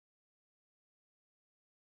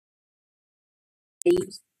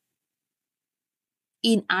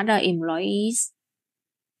in other employees?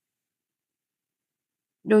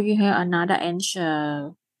 Do you have another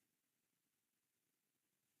answer?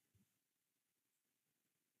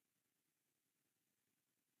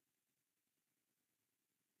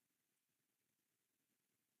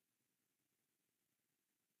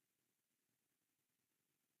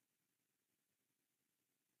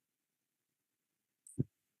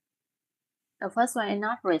 The first one is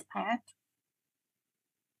not respect.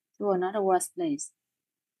 To another words, please.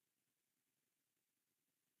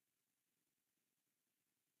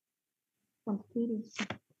 Confidence.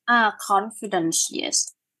 Confidence,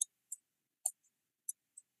 yes.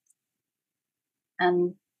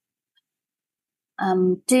 And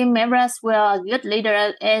team members will a good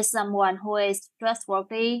leader is someone who is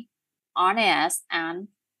trustworthy, honest, and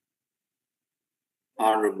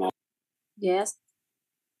honorable. yes,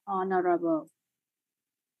 honorable.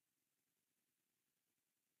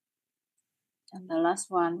 And the last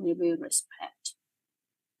one will be respect.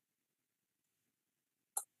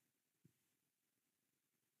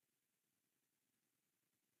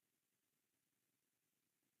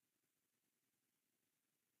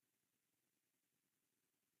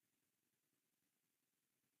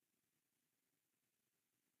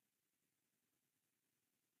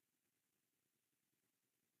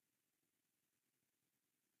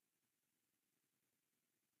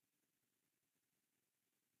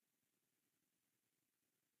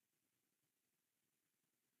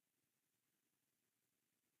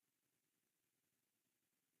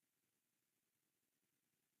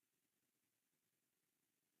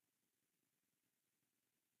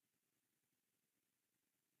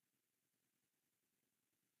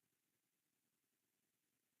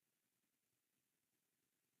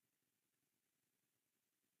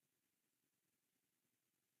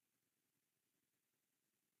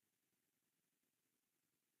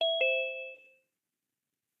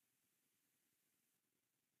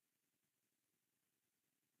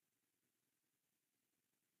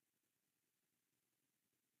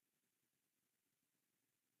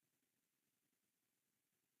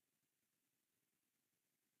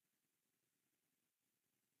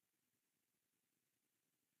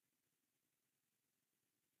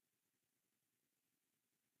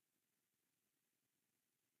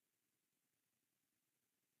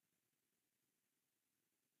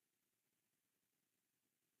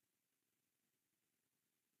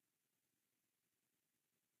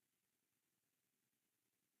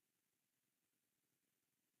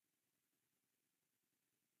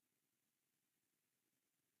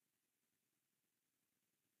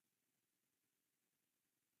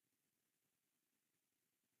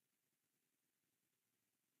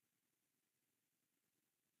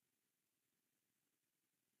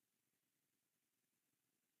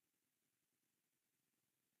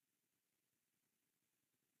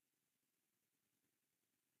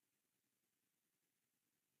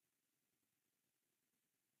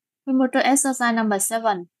 We move to exercise number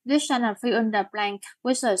 7. Listen and fill in the blank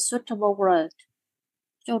with a suitable word.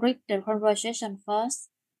 So read the conversation first,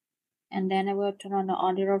 and then I will turn on the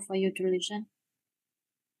audio for you to listen.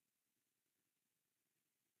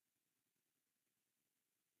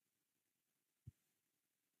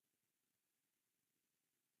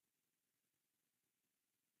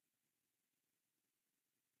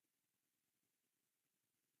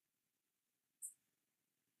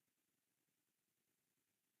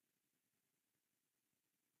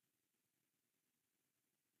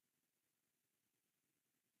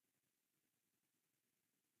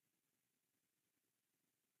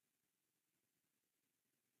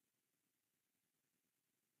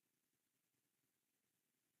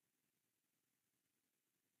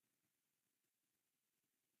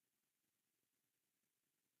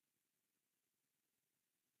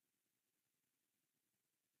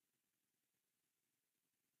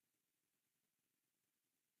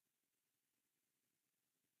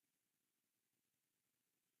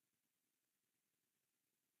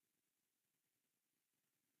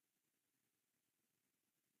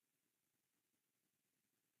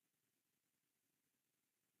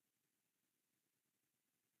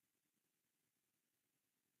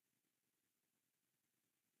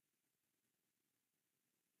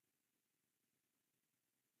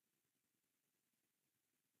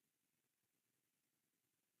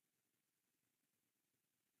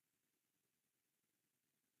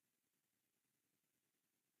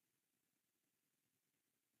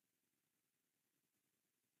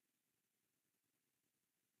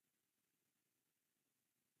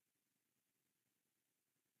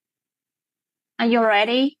 Are you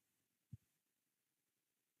ready?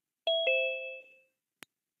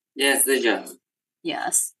 Yes, teacher.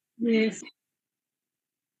 Yes. Yes.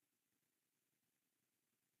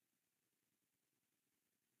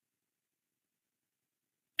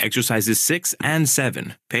 Exercises 6 and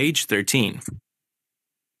 7, page 13.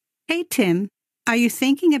 Hey, Tim, are you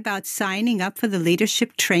thinking about signing up for the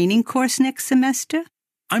leadership training course next semester?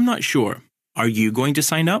 I'm not sure. Are you going to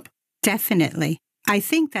sign up? Definitely. I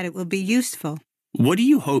think that it will be useful. What do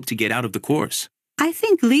you hope to get out of the course? I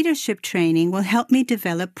think leadership training will help me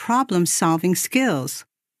develop problem-solving skills.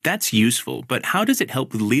 That's useful, but how does it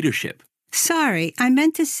help with leadership? Sorry, I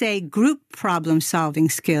meant to say group problem-solving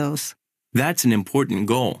skills. That's an important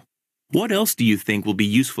goal. What else do you think will be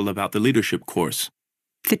useful about the leadership course?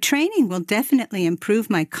 The training will definitely improve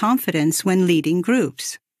my confidence when leading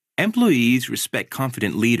groups. Employees respect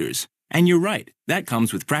confident leaders, and you're right, that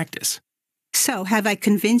comes with practice. So, have I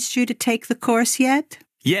convinced you to take the course yet?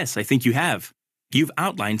 Yes, I think you have. You've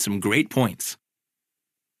outlined some great points.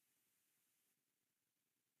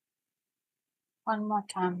 One more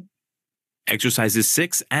time. Exercises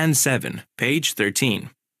 6 and 7, page 13.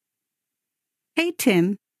 Hey,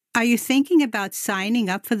 Tim, are you thinking about signing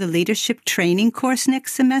up for the leadership training course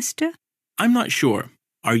next semester? I'm not sure.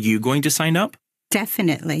 Are you going to sign up?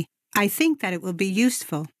 Definitely. I think that it will be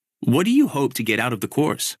useful. What do you hope to get out of the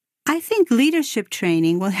course? I think leadership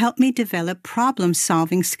training will help me develop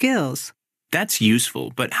problem-solving skills. That's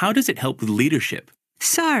useful, but how does it help with leadership?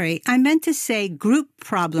 Sorry, I meant to say group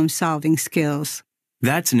problem-solving skills.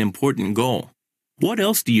 That's an important goal. What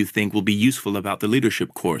else do you think will be useful about the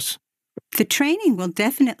leadership course? The training will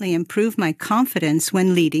definitely improve my confidence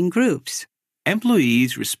when leading groups.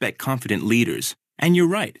 Employees respect confident leaders, and you're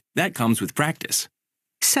right, that comes with practice.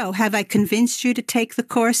 So, have I convinced you to take the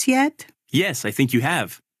course yet? Yes, I think you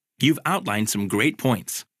have. You've outlined some great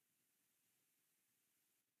points.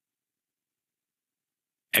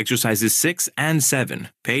 Exercises 6 and 7,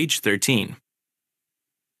 page 13.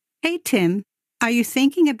 Hey, Tim, are you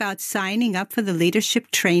thinking about signing up for the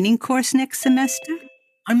leadership training course next semester?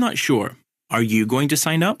 I'm not sure. Are you going to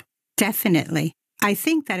sign up? Definitely. I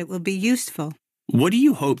think that it will be useful. What do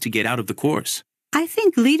you hope to get out of the course? I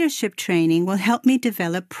think leadership training will help me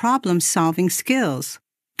develop problem-solving skills.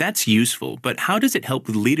 That's useful, but how does it help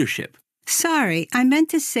with leadership? Sorry, I meant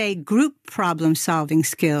to say group problem-solving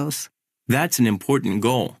skills. That's an important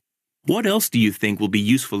goal. What else do you think will be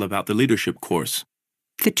useful about the leadership course?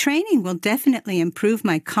 The training will definitely improve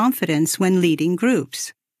my confidence when leading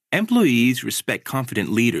groups. Employees respect confident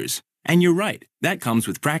leaders, and you're right, that comes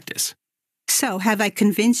with practice. So, have I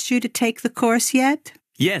convinced you to take the course yet?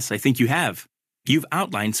 Yes, I think you have. You've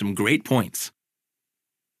outlined some great points.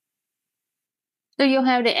 Do you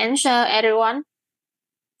have the answer, everyone?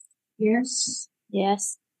 Yes.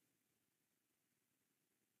 Yes.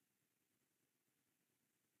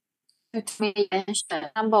 Let me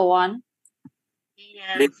answer. Number 1.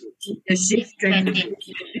 Leadership training.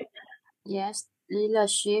 Yes,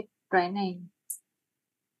 leadership training.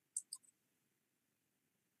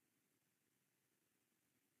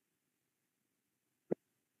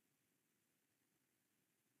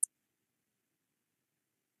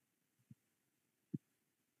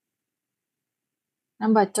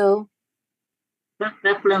 Number 2.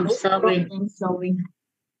 Problem solving.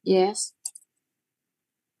 Yes.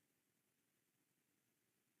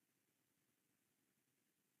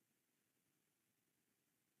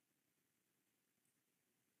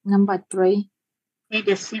 Number 3.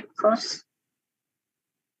 Leadership course.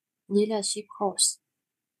 Leadership course.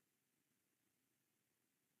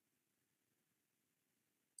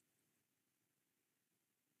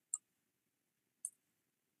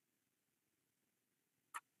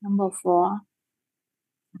 Number 4.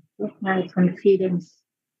 With my confidence.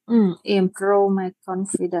 Improve my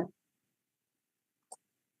confidence.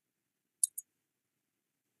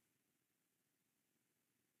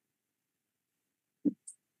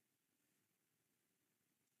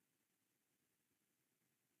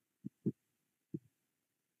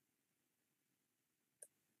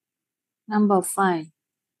 Number 5.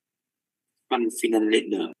 Confident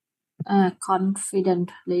leader.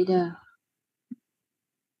 Confident leader.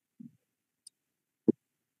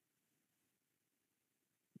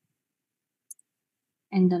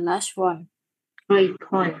 And the last one. Great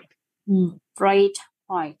point. Great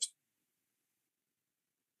point.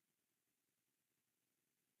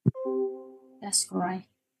 That's right.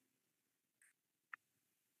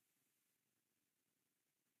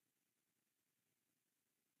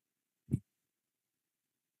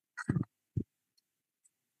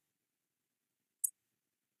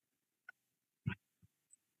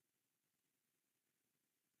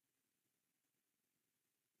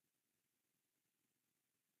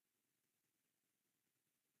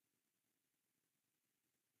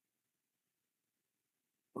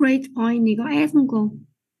 Great point thì có S không cô?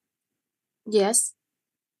 Yes.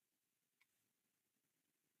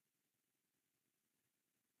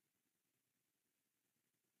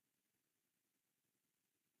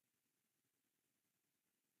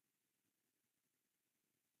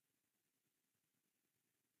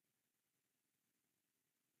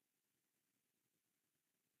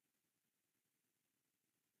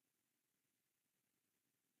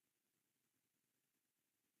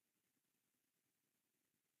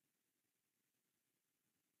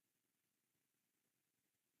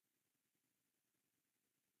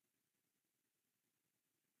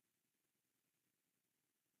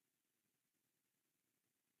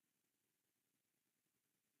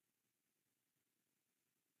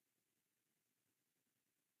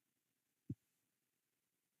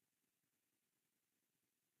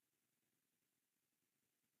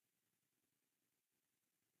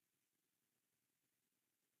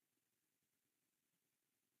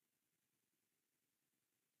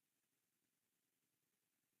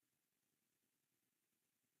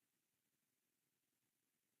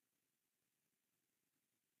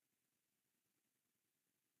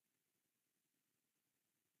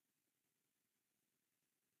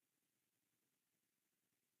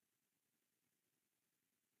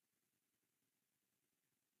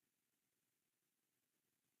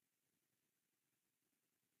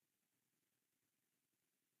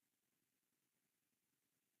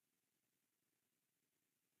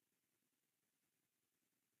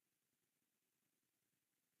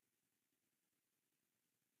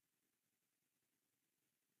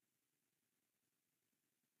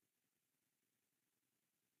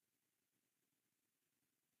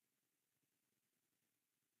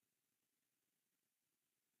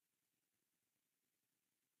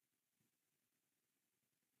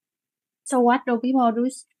 So what do people do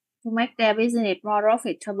to make their business more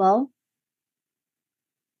profitable?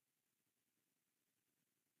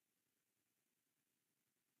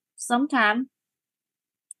 Sometimes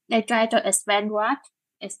they try to expand what?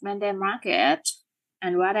 Expand their market.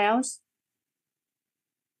 And what else?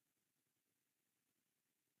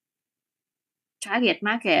 Target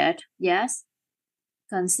market, yes.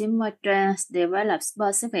 Consumer trends develop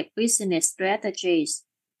specific business strategies.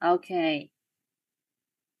 Okay.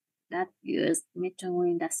 That's good. Mr.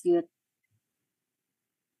 Win, that's good.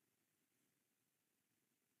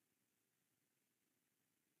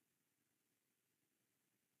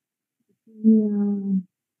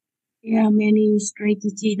 There are many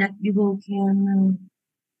strategies that people can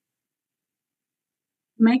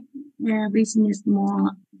make their business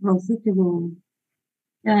more profitable.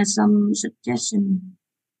 There are some suggestions.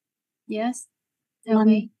 Yes. Tell One,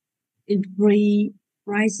 me. increase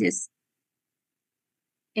prices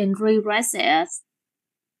Increase prices.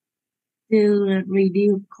 to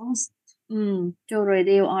reduce cost. To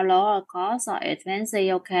reduce or lower cost or expenses,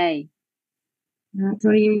 okay.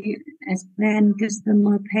 Three, expand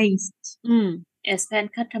customer base.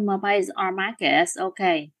 Expand customer base or markets,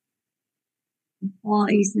 okay. Four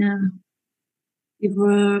is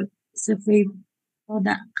diversify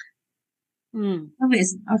product.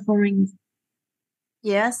 Service offerings.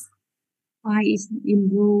 Yes. Five is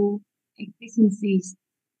improve efficiencies.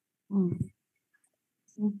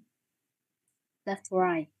 That's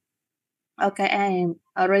right. Okay, I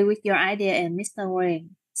agree with your idea and Mr.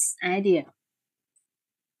 Wayne's idea.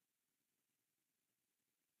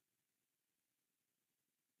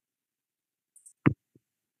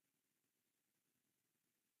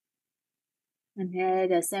 And here is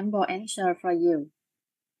the sample answer for you.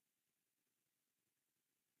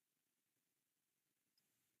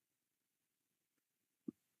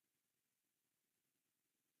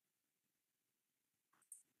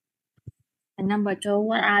 And number two,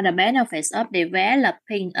 what are the benefits of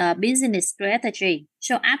developing a business strategy?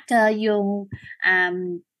 So after you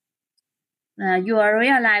you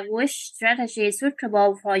realize which strategy is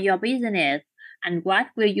suitable for your business and what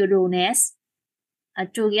will you do next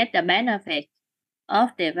to get the benefit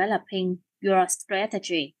of developing your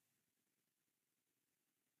strategy.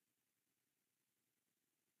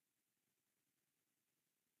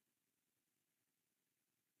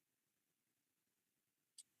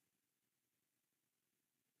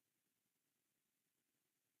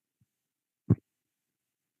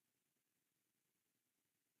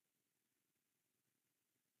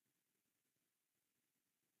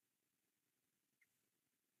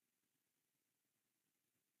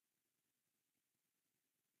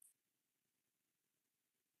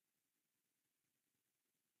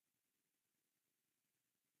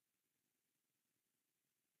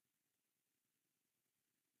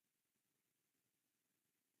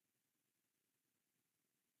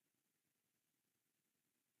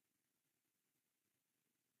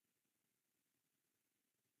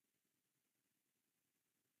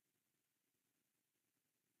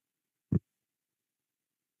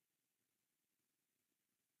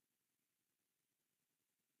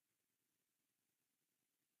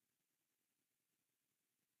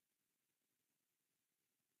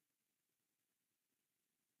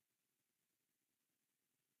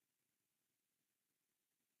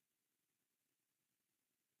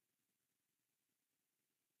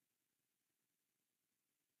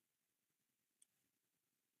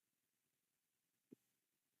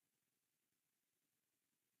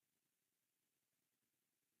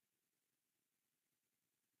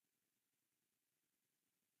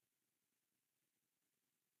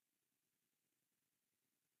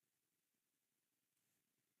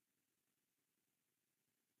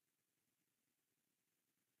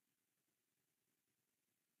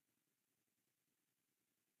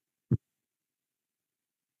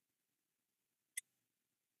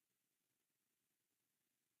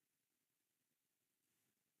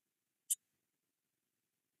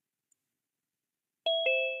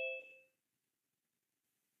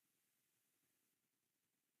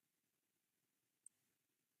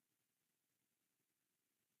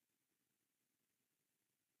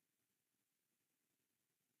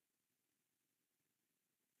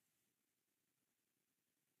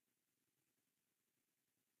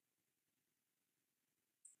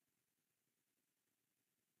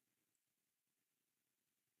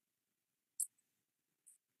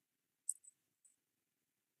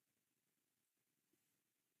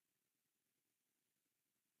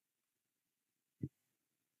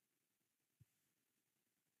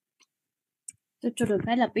 To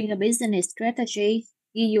developing a business strategy,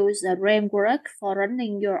 you use the framework for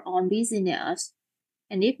running your own business.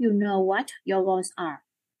 And if you know what your goals are,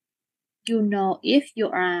 you know if you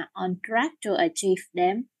are on track to achieve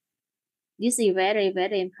them. This is very,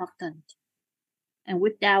 very important. And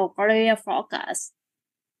without clear focus,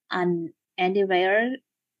 an endeavor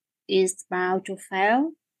is bound to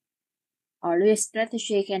fail. Always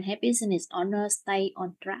strategy can help business owners stay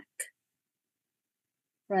on track.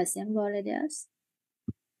 For example, like this.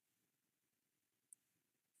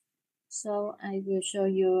 So I will show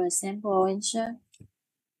you a sample answer.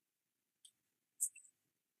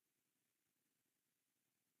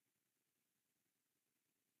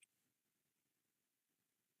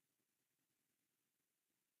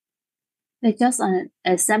 It's just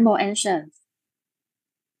a sample answer.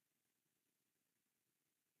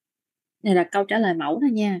 Này là câu trả lời mẫu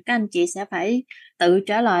thôi nha. Các anh chị sẽ phải tự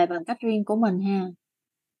trả lời bằng cách riêng của mình ha.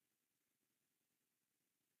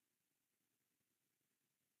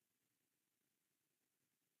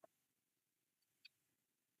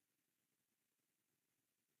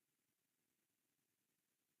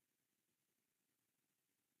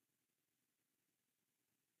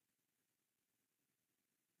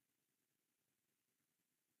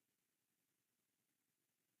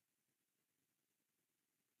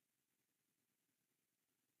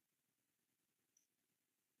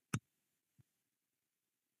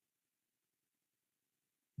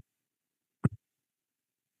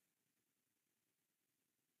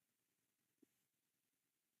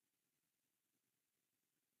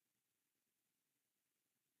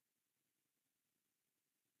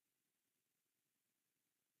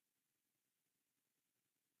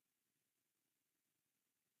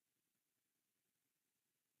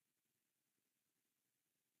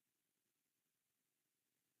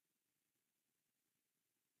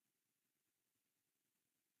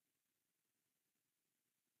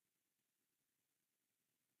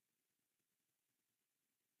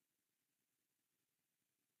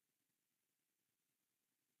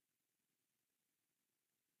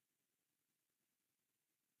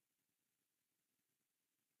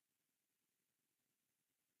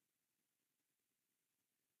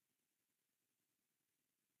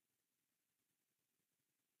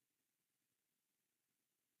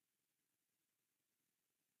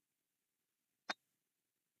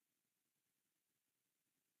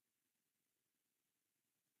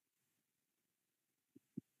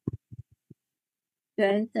 The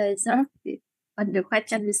answer is short. When the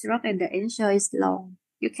question is short and the answer is long,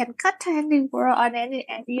 you can cut any word on any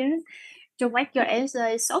idea to make your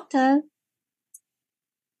answer shorter.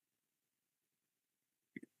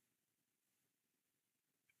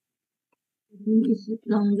 Is it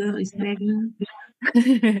longer is better?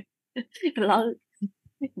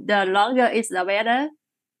 The longer is the better.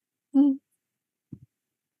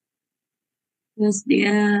 Because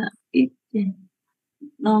it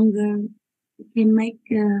longer it can make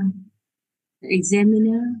the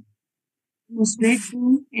examiner more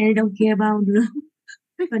stressful and don't care about the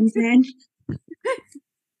content.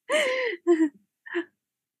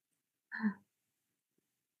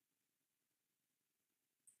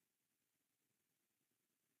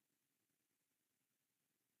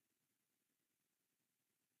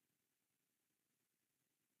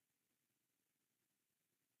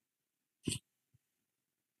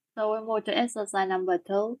 So we move to exercise number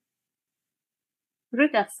 2.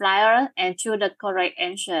 Read the flyer and choose the correct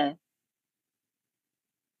answer.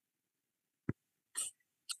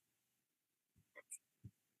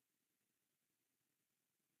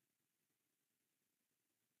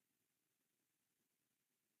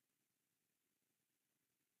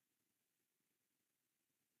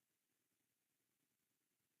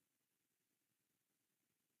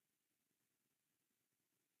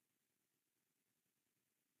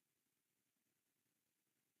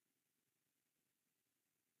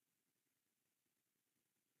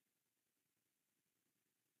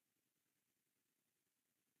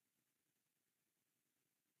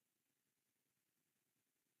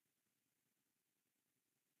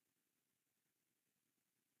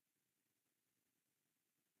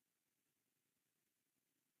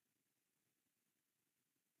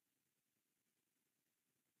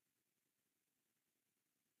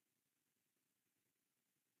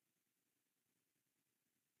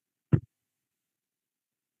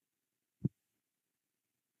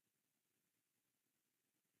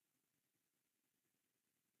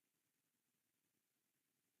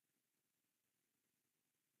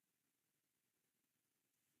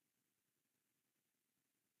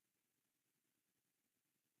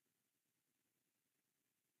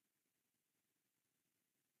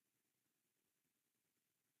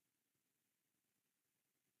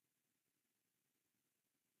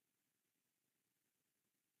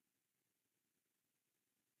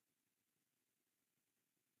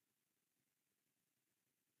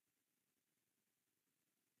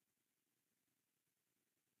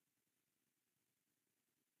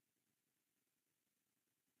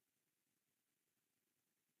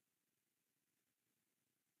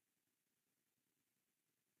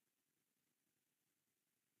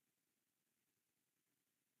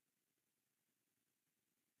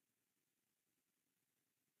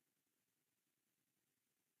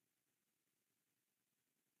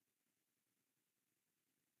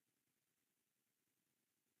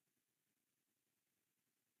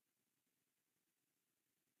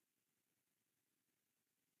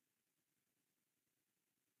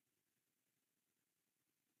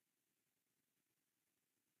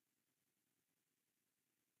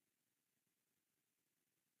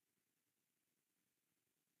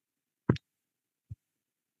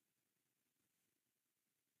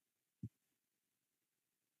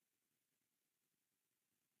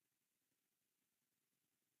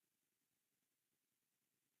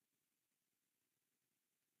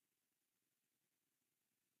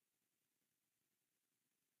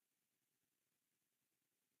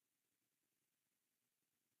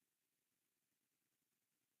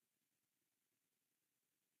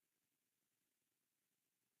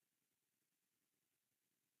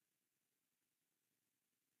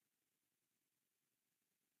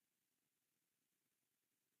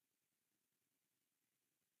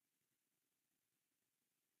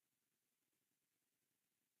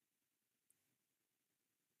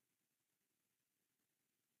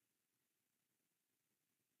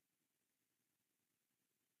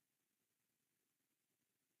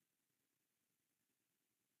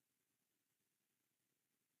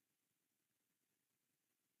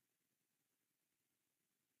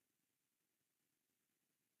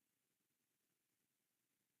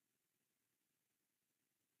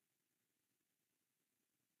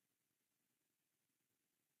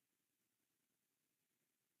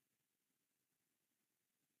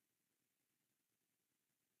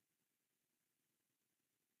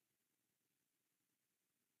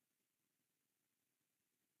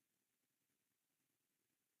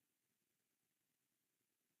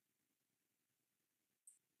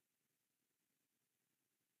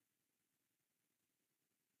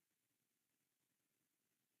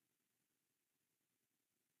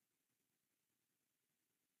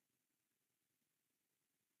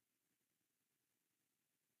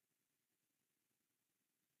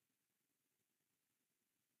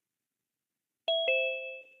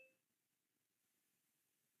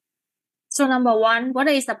 So number one, what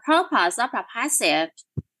is the purpose of the passive?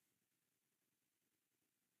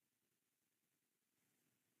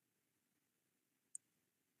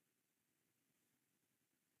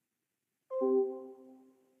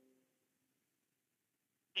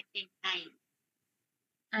 I think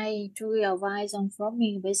I. To advise on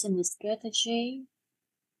forming business strategy.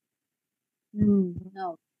 No,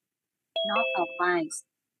 not advice.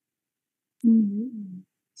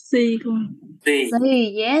 C con. C.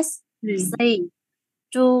 C, yes. C. C.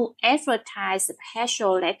 To advertise a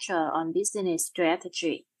special lecture on business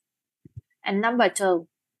strategy. And number two,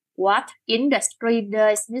 what industry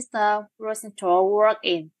does Mr. Rosenthal work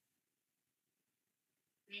in?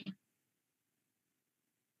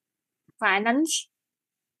 Finance?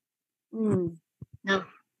 No.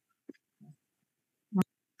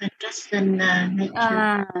 Construction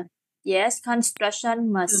nature. Yes,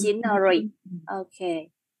 construction machinery. Okay.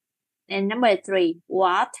 And number three,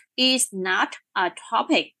 what is not a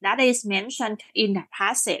topic that is mentioned in the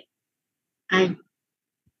passive? I.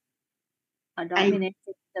 Dominated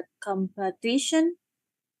the competition.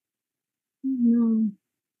 No.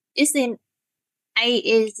 A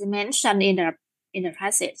is mentioned in the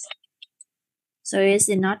passive, so it's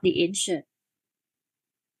not the answer.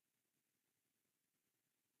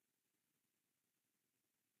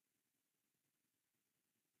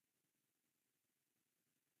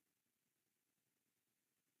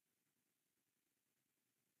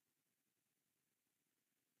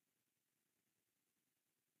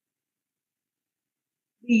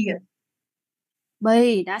 B.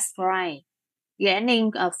 B, that's right.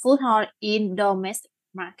 Gaining a foothold in domestic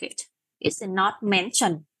market is not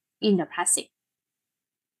mentioned in the passive.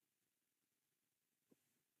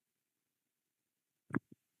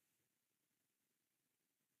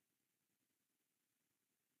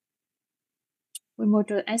 We move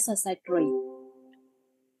to exercise 3.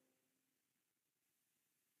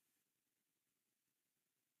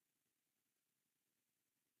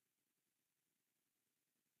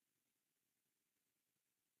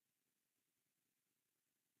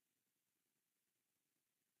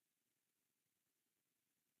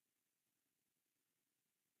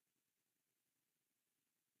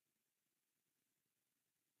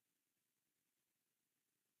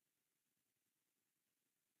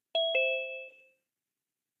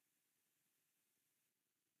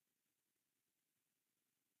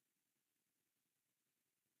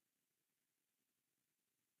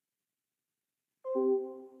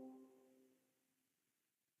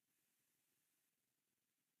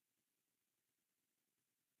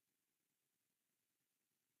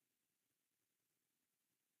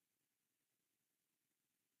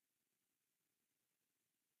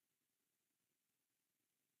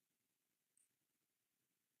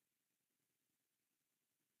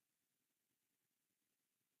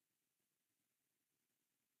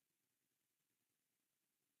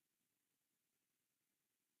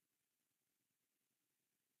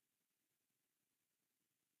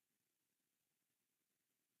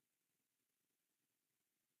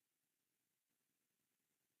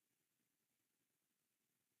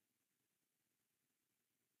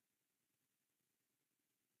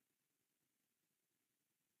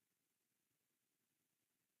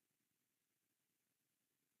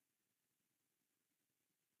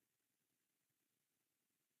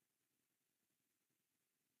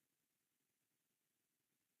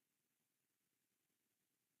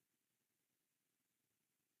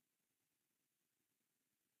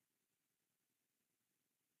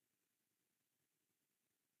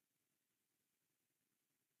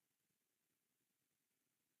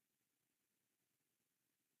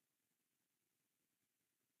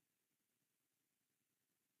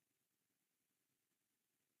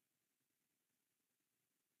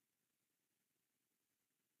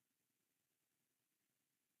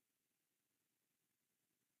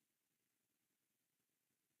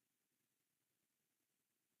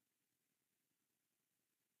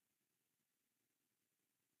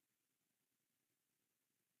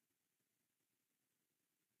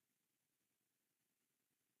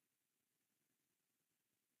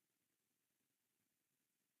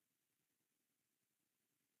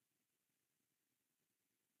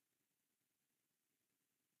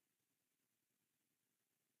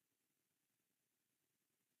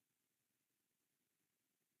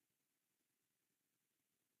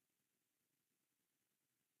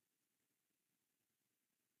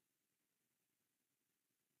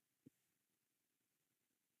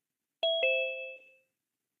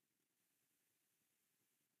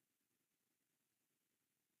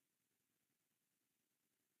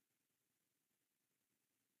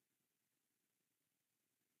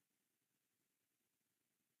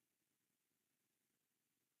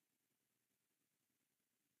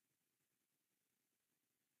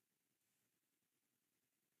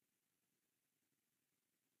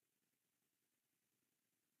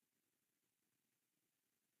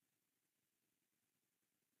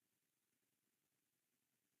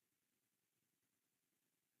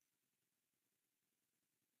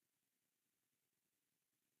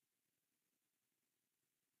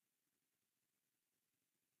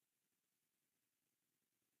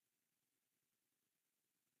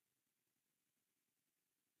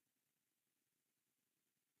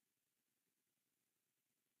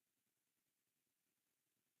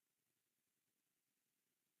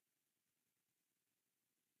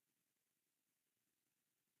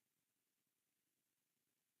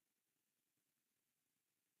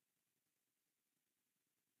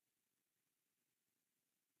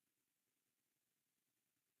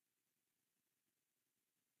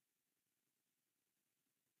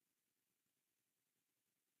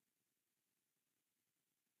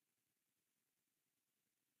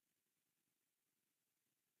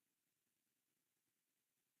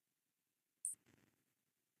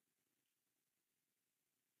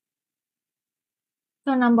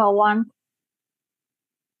 So number 1,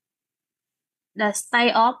 the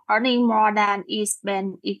state of earning more than is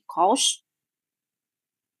spent equals.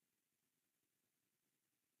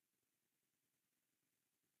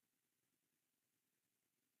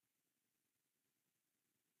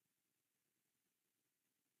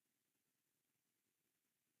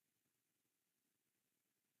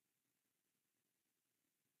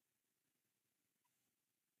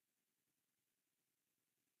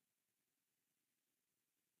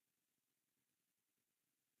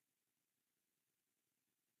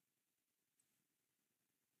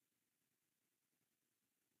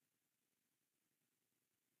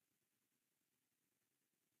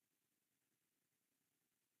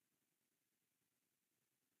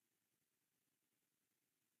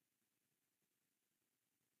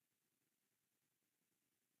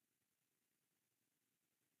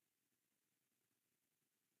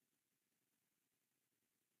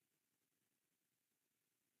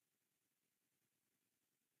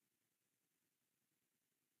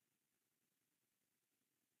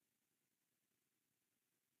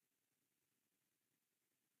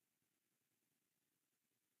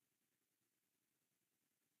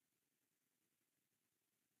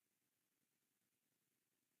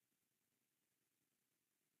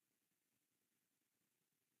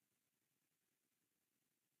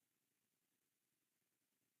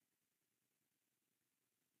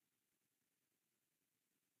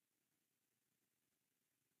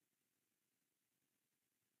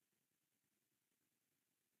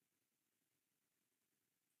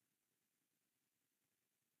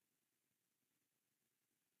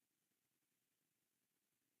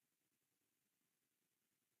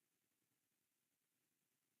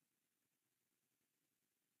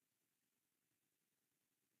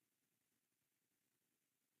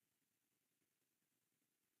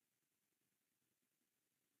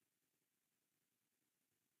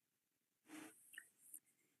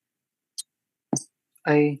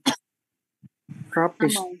 A.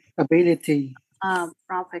 Profitability.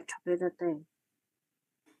 Profitability.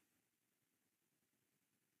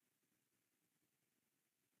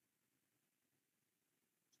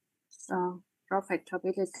 So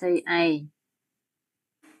profitability A.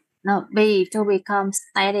 No, B, to become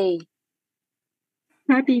steady.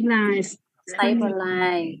 Stabilize.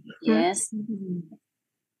 Stabilize. Yes.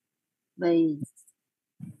 B.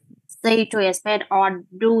 C, to expect or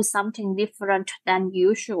do something different than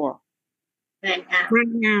usual.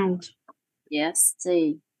 Run out. Yes,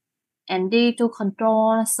 C. And D, to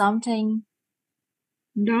control something.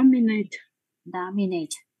 Dominate.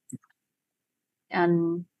 Dominate.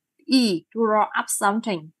 And E, to roll up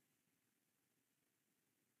something.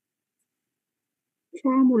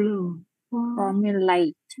 Formulate.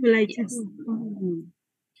 Yes.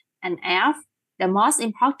 And F, the most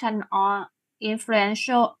important or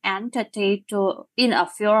influential entity in a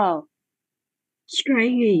field.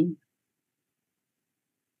 Strategy.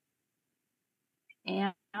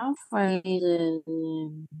 F is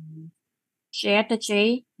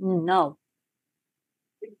strategy. No.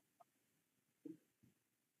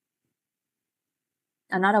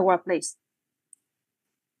 Another word, please.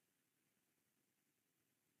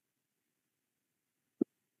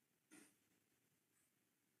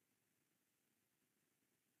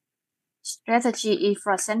 Strategy is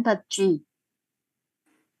presented G.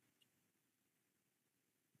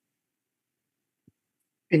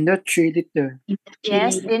 Industry leader.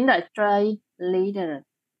 Yes, industry leader.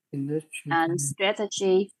 Industry. And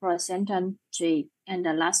strategy presented G. And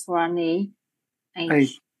the last one is H.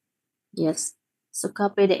 H. Yes. So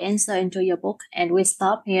copy the answer into your book, and we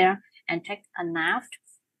stop here and take a nap.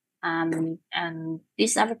 And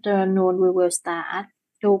this afternoon we will start at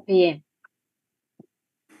 2 p.m.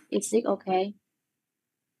 Is it okay?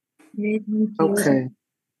 Okay.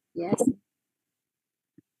 Yes.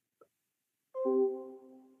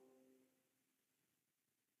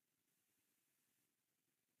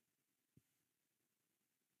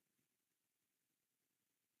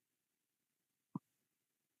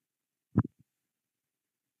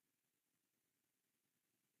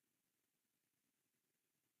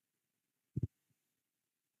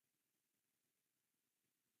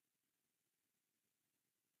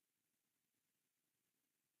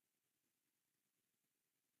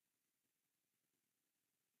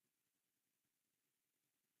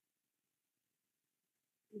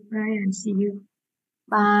 Bye and see you.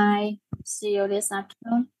 Bye. See you this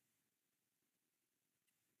afternoon.